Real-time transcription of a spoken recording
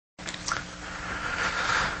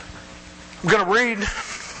I'm going to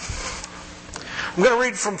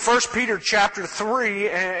read from 1 Peter chapter 3,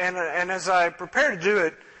 and as I prepare to do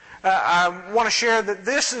it, I want to share that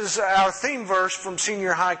this is our theme verse from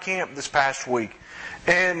senior high camp this past week.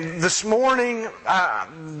 And this morning,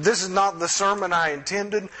 this is not the sermon I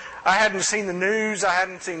intended. I hadn't seen the news, I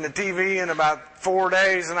hadn't seen the TV in about 4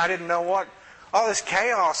 days, and I didn't know what all this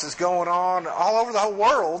chaos is going on all over the whole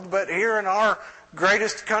world. But here in our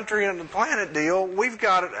greatest country on the planet deal, we've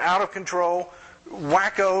got it out of control,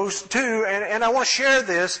 wackos too. And I want to share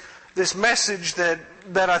this message that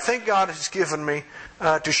I think God has given me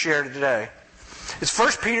to share today. It's 1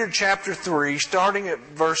 Peter chapter 3, starting at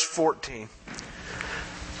verse 14.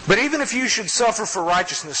 But even if you should suffer for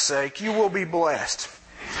righteousness' sake, you will be blessed.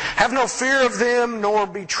 Have no fear of them, nor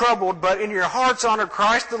be troubled, but in your hearts honor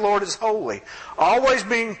Christ the Lord as holy, always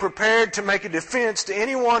being prepared to make a defense to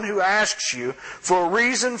anyone who asks you for a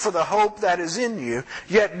reason for the hope that is in you,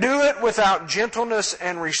 yet do it without gentleness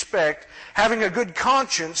and respect, having a good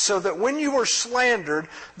conscience, so that when you are slandered,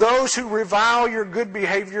 those who revile your good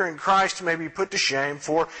behavior in Christ may be put to shame.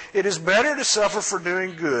 For it is better to suffer for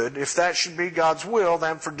doing good, if that should be God's will,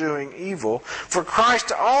 than for doing evil. For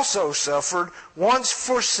Christ also suffered once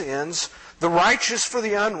for sins, the righteous for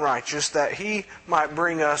the unrighteous, that He might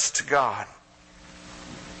bring us to God.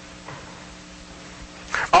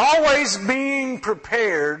 Always being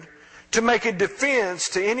prepared to make a defense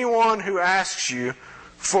to anyone who asks you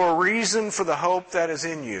for a reason for the hope that is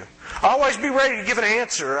in you. Always be ready to give an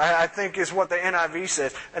answer, I think is what the NIV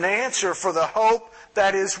says. An answer for the hope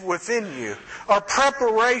that is within you. Our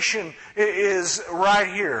preparation is right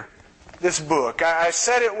here. This book. I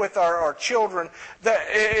said it with our children that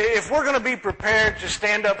if we're going to be prepared to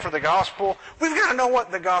stand up for the gospel, we've got to know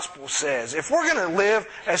what the gospel says. If we're going to live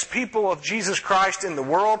as people of Jesus Christ in the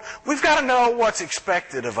world, we've got to know what's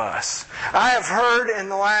expected of us. I have heard in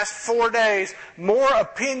the last 4 days more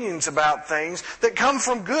opinions about things that come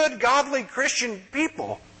from good, godly Christian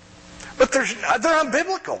people. But they're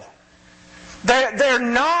unbiblical. They're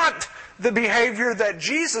not the behavior that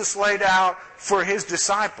Jesus laid out for His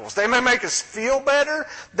disciples. They may make us feel better,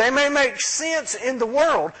 they may make sense in the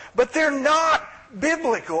world, but they're not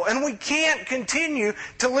biblical. And we can't continue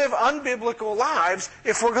to live unbiblical lives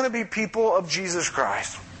if we're going to be people of Jesus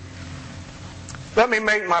Christ. Let me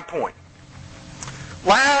make my point.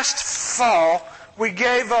 Last fall, we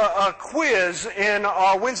gave a quiz in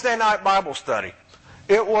our Wednesday night Bible study.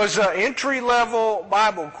 It was an entry-level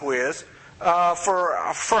Bible quiz for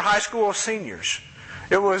high school seniors.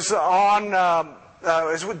 It was on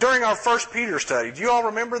during our 1 Peter study. Do you all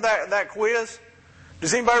remember that quiz?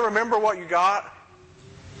 Does anybody remember what you got?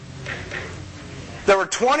 There were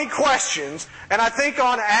 20 questions, and I think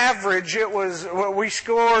on average we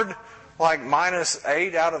scored like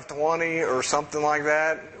 -8 out of 20 or something like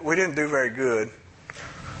that. We didn't do very good.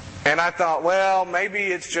 And I thought, well,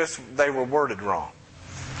 maybe it's just they were worded wrong.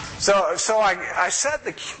 So I set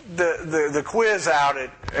the quiz out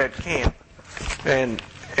at camp and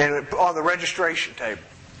on the registration table.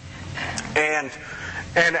 And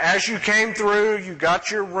as you came through, you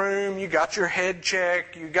got your room, you got your head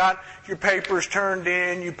checked, you got your papers turned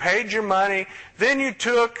in, you paid your money, then you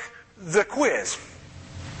took the quiz.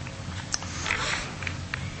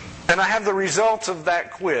 And I have the results of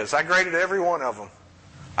that quiz. I graded every one of them.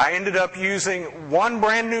 I ended up using one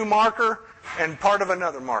brand new marker and part of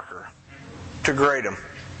another marker to grade them.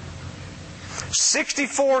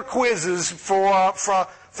 64 quizzes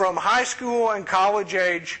from high school and college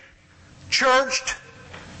age, churched,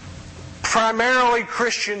 primarily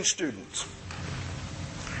Christian students.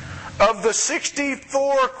 Of the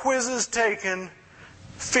 64 quizzes taken,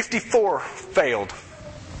 54 failed.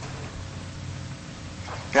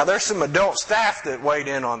 Now there's some adult staff that weighed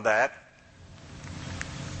in on that.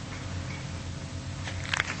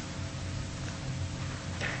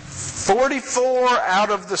 44 out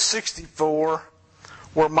of the 64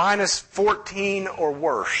 were -14 or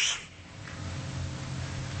worse.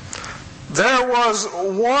 There was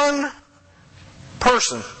one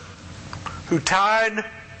person who tied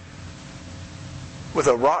with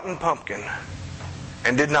a rotten pumpkin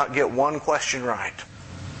and did not get one question right.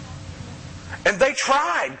 And they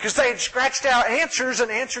tried, because they had scratched out answers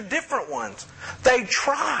and answered different ones. They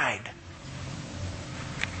tried.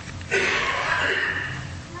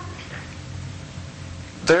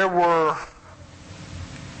 There were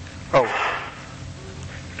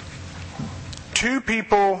two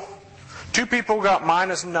people got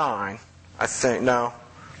 -9, I think. No,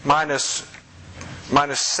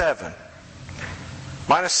 -7.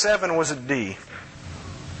 -7 was a D.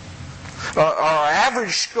 Our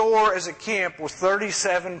average score as a camp was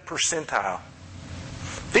 37 percentile.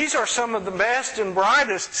 These are some of the best and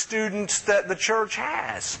brightest students that the church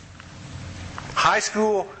has. High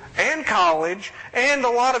school and college, and a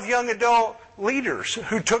lot of young adult leaders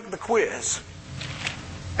who took the quiz.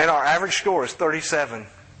 And our average score is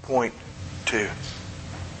 37.2.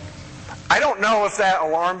 I don't know if that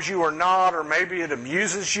alarms you or not, or maybe it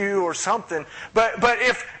amuses you or something, but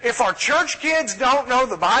if our church kids don't know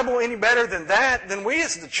the Bible any better than that, then we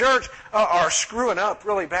as the church are screwing up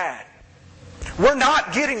really bad. We're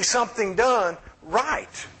not getting something done right.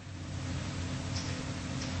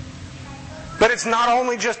 But it's not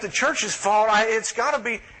only just the church's fault, it's got to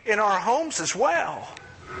be in our homes as well.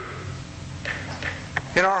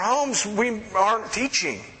 In our homes, we aren't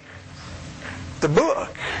teaching the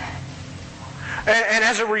book. And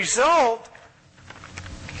as a result,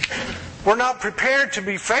 we're not prepared to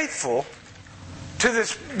be faithful to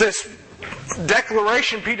this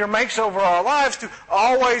declaration Peter makes over our lives, to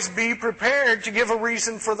always be prepared to give a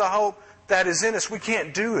reason for the hope that is in us. We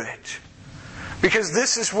can't do it, because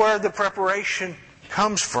this is where the preparation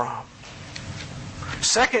comes from.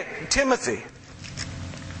 2 Timothy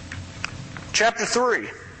chapter 3.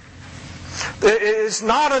 It's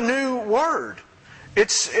not a new word.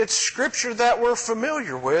 It's Scripture that we're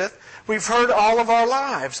familiar with. We've heard all of our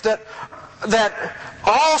lives. That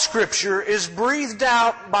all Scripture is breathed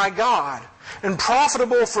out by God and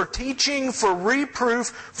profitable for teaching, for reproof,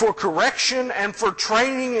 for correction, and for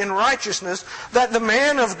training in righteousness, that the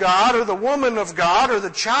man of God or the woman of God or the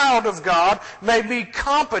child of God may be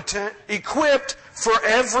competent, equipped for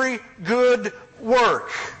every good work.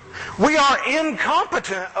 We are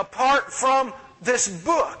incompetent apart from this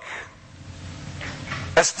book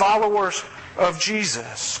as followers of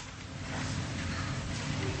Jesus.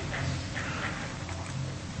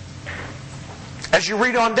 As you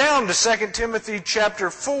read on down to 2 Timothy chapter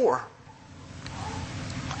 4,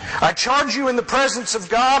 I charge you in the presence of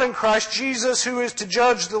God and Christ Jesus, who is to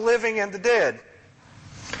judge the living and the dead.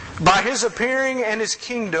 By His appearing and His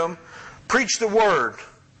kingdom, preach the word.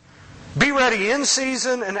 Be ready in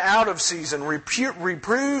season and out of season.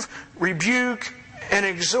 Reprove, rebuke, and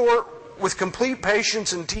exhort with complete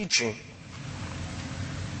patience and teaching.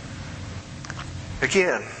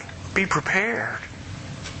 Again, be prepared.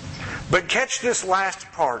 But catch this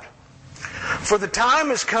last part. For the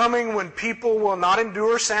time is coming when people will not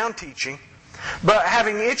endure sound teaching, but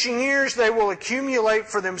having itching ears, they will accumulate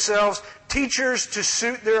for themselves teachers to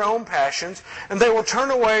suit their own passions, and they will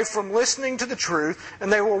turn away from listening to the truth,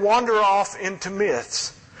 and they will wander off into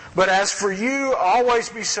myths. But as for you, always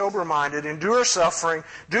be sober-minded, endure suffering,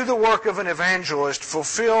 do the work of an evangelist,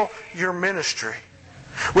 fulfill your ministry.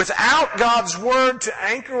 Without God's Word to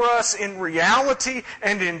anchor us in reality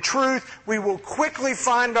and in truth, we will quickly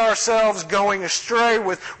find ourselves going astray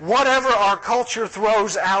with whatever our culture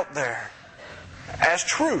throws out there as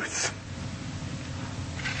truth.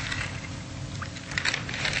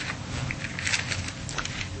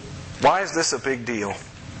 Why is this a big deal?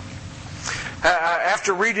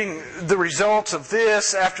 After reading the results of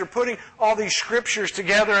this, after putting all these scriptures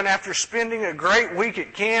together, and after spending a great week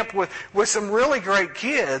at camp with some really great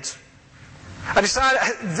kids, I decided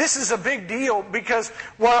this is a big deal, because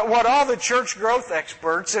what all the church growth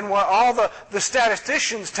experts and what all the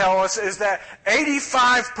statisticians tell us is that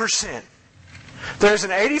 85%, there's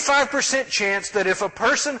an 85% chance that if a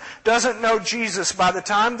person doesn't know Jesus by the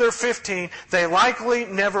time they're 15, they likely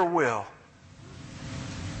never will.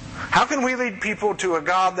 How can we lead people to a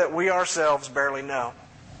God that we ourselves barely know?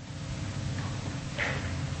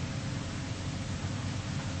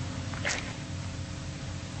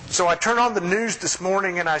 So I turn on the news this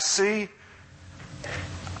morning and I see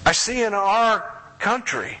in our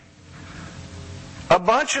country a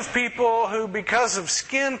bunch of people who, because of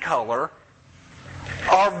skin color,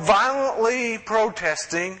 are violently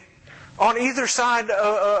protesting on either side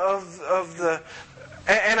of the...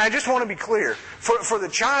 And I just want to be clear, for the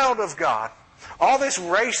child of God, all this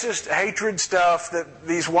racist hatred stuff that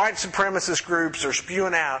these white supremacist groups are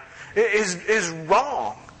spewing out is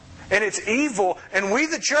wrong. And it's evil, and we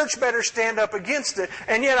the church better stand up against it.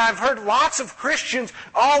 And yet I've heard lots of Christians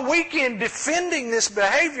all weekend defending this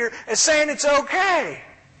behavior and saying it's okay.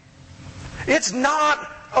 It's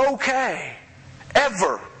not okay,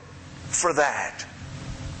 ever, for that.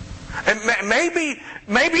 And maybe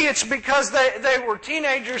it's because they were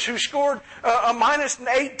teenagers who scored a minus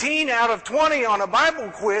 18 out of 20 on a Bible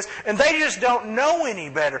quiz, and they just don't know any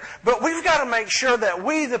better. But we've got to make sure that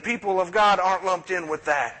we, the people of God, aren't lumped in with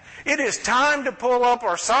that. It is time to pull up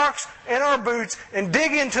our socks and our boots and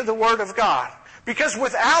dig into the Word of God. Because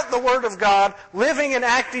without the Word of God living and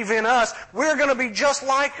active in us, we're going to be just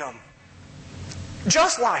like them.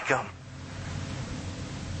 Just like them.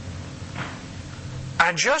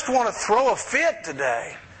 I just want to throw a fit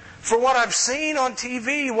today for what I've seen on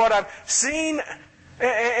TV, what I've seen,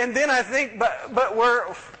 and then I think, but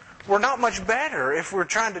we're not much better if we're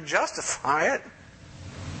trying to justify it.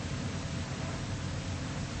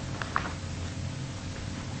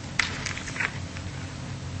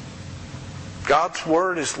 God's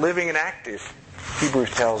Word is living and active, Hebrews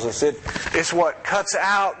tells us. It's what cuts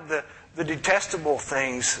out the detestable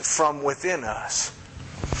things from within us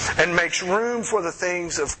and makes room for the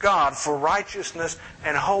things of God, for righteousness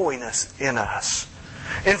and holiness in us.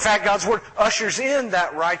 In fact, God's Word ushers in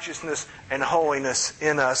that righteousness and holiness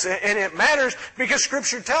in us. And it matters because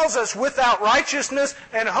Scripture tells us, without righteousness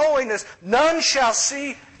and holiness, none shall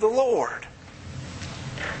see the Lord.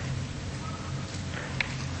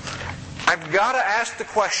 I've got to ask the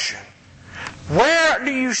question, where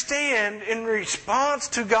do you stand in response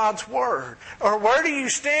to God's Word? Or where do you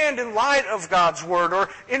stand in light of God's Word? Or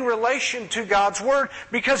in relation to God's Word?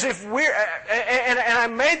 Because if we're... And I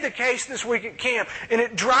made the case this week at camp, and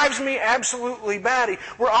it drives me absolutely batty.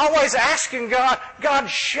 We're always asking God, God,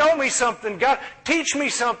 show me something. God, teach me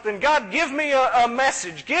something. God, give me a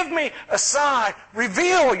message. Give me a sign.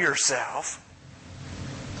 Reveal yourself.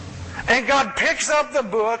 And God picks up the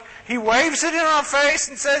book, He waves it in our face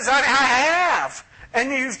and says, I have.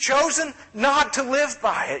 And you've chosen not to live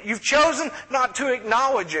by it. You've chosen not to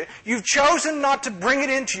acknowledge it. You've chosen not to bring it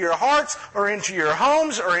into your hearts or into your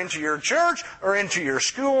homes or into your church or into your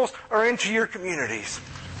schools or into your communities.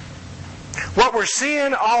 What we're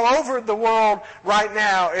seeing all over the world right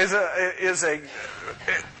now is a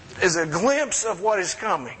glimpse of what is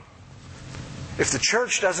coming if the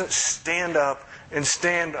church doesn't stand up and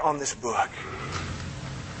stand on this book.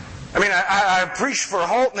 I mean, I preached for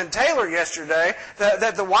Holton and Taylor yesterday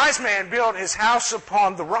that the wise man built his house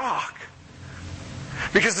upon the rock.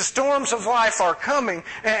 Because the storms of life are coming,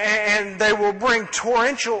 and they will bring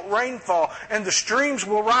torrential rainfall, and the streams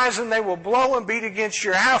will rise and they will blow and beat against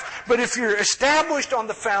your house. But if you're established on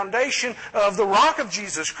the foundation of the rock of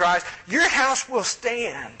Jesus Christ, your house will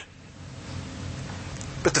stand.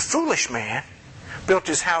 But the foolish man built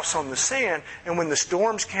his house on the sand, and when the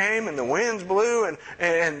storms came and the winds blew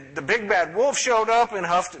and the big bad wolf showed up and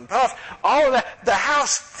huffed and puffed, all of that, the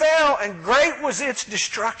house fell, and great was its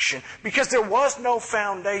destruction because there was no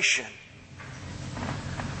foundation.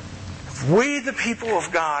 We, the people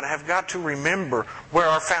of God, have got to remember where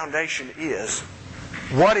our foundation is,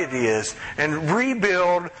 what it is, and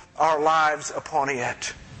rebuild our lives upon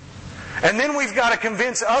it. And then we've got to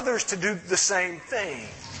convince others to do the same thing.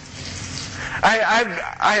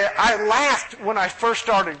 I laughed when I first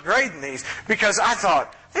started grading these because I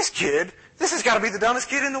thought, this has got to be the dumbest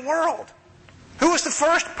kid in the world. Who was the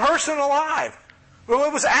first person alive? Well,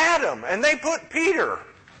 it was Adam, and they put Peter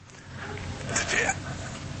to death.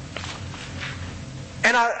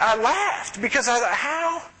 And I laughed because I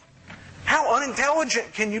thought, how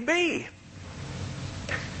unintelligent can you be?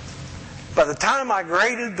 By the time I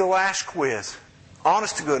graded the last quiz,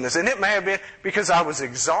 honest to goodness, and it may have been because I was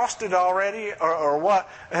exhausted already or what,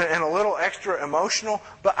 and a little extra emotional,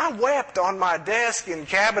 but I wept on my desk in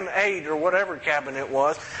cabin 8 or whatever cabin it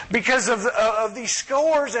was because of these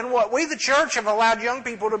scores and what we, the church, have allowed young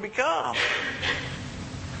people to become.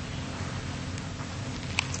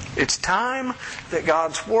 It's time that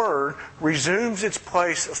God's Word resumes its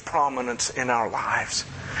place of prominence in our lives.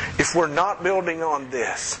 If we're not building on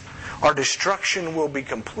this, our destruction will be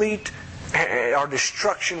complete. Our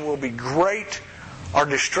destruction will be great. Our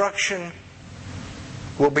destruction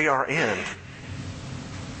will be our end.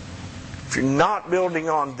 If you're not building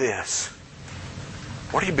on this,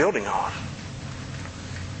 what are you building on?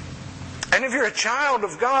 And if you're a child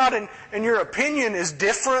of God and your opinion is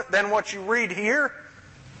different than what you read here,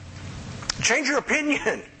 change your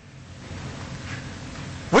opinion.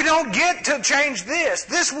 We don't get to change this.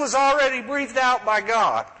 This was already breathed out by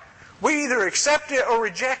God. We either accept it or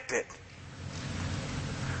reject it.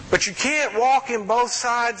 But you can't walk in both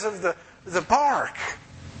sides of the park.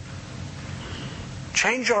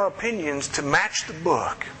 Change our opinions to match the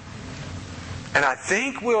book. And I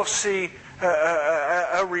think we'll see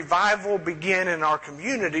a revival begin in our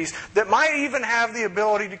communities that might even have the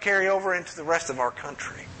ability to carry over into the rest of our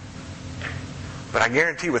country. But I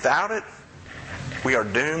guarantee without it, we are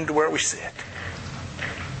doomed where we sit.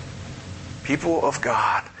 People of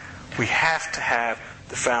God, we have to have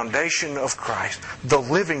the foundation of Christ, the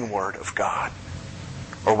living Word of God,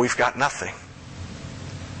 or we've got nothing.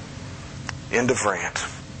 End of rant.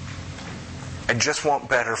 I just want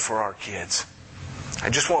better for our kids. I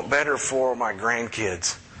just want better for my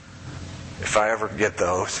grandkids, if I ever get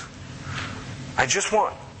those. I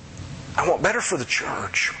want better for the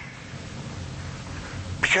church.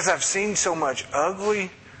 Because I've seen so much ugly,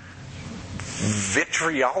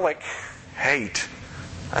 vitriolic hate.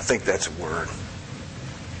 I think that's a word.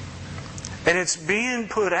 And it's being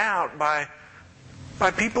put out by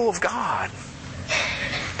people of God.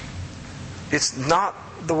 It's not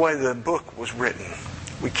the way the book was written.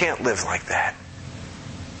 We can't live like that.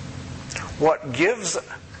 What gives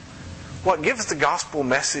the gospel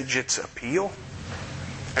message its appeal?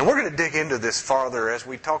 And we're going to dig into this farther as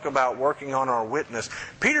we talk about working on our witness.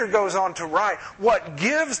 Peter goes on to write, what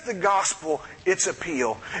gives the gospel its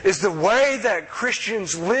appeal is the way that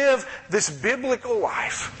Christians live this biblical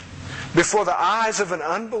life before the eyes of an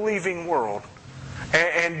unbelieving world,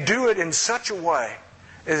 and do it in such a way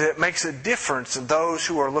as it makes a difference in those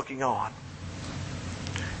who are looking on.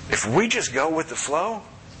 If we just go with the flow,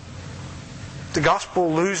 the gospel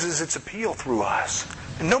loses its appeal through us.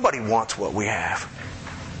 And nobody wants what we have.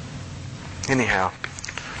 Anyhow,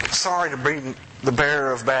 sorry to be the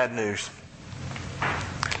bearer of bad news.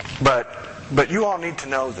 But you all need to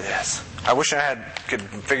know this. I wish I could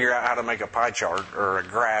figure out how to make a pie chart or a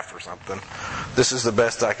graph or something. This is the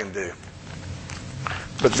best I can do.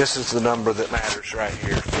 But this is the number that matters right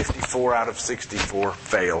here. 54 out of 64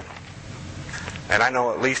 failed. And I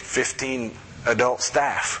know at least 15 adult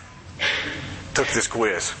staff took this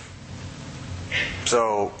quiz.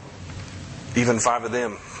 So even 5 of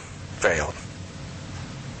them failed.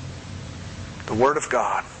 The Word of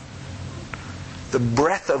God, the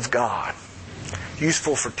breath of God,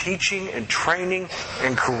 useful for teaching and training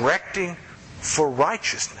and correcting for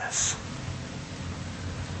righteousness.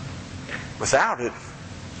 Without it,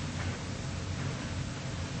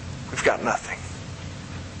 we've got nothing.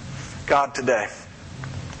 God, today,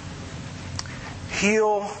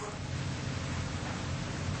 heal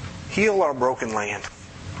our broken land.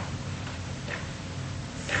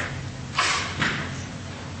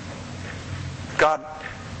 God,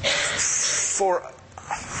 for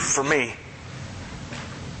me,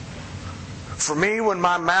 when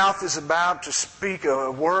my mouth is about to speak a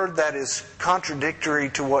word that is contradictory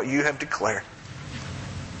to what you have declared,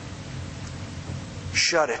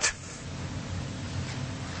 shut it.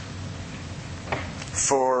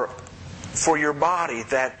 For your body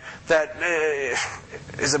that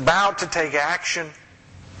is about to take action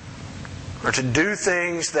or to do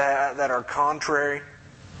things that are contrary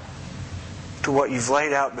to what you've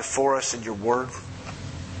laid out before us in your Word,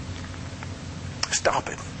 stop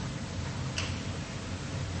it.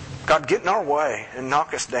 God, get in our way and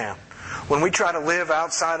knock us down. When we try to live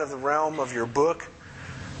outside of the realm of your book,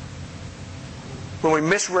 when we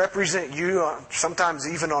misrepresent you, sometimes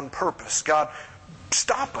even on purpose, God,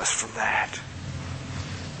 stop us from that.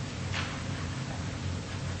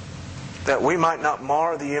 That we might not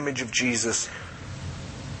mar the image of Jesus,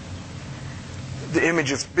 the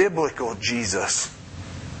image of biblical Jesus,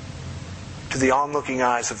 to the onlooking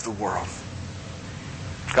eyes of the world.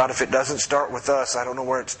 God, if it doesn't start with us, I don't know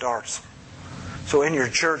where it starts. So in your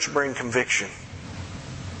church, bring conviction.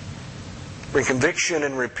 Bring conviction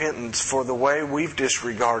and repentance for the way we've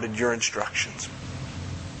disregarded your instructions.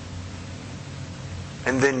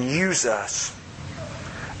 And then use us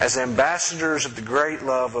as ambassadors of the great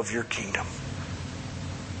love of your kingdom,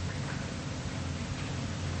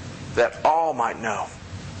 that all might know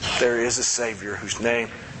there is a Savior whose name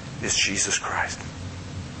is Jesus Christ.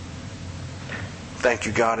 Thank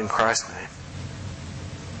you, God, in Christ's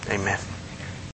name. Amen.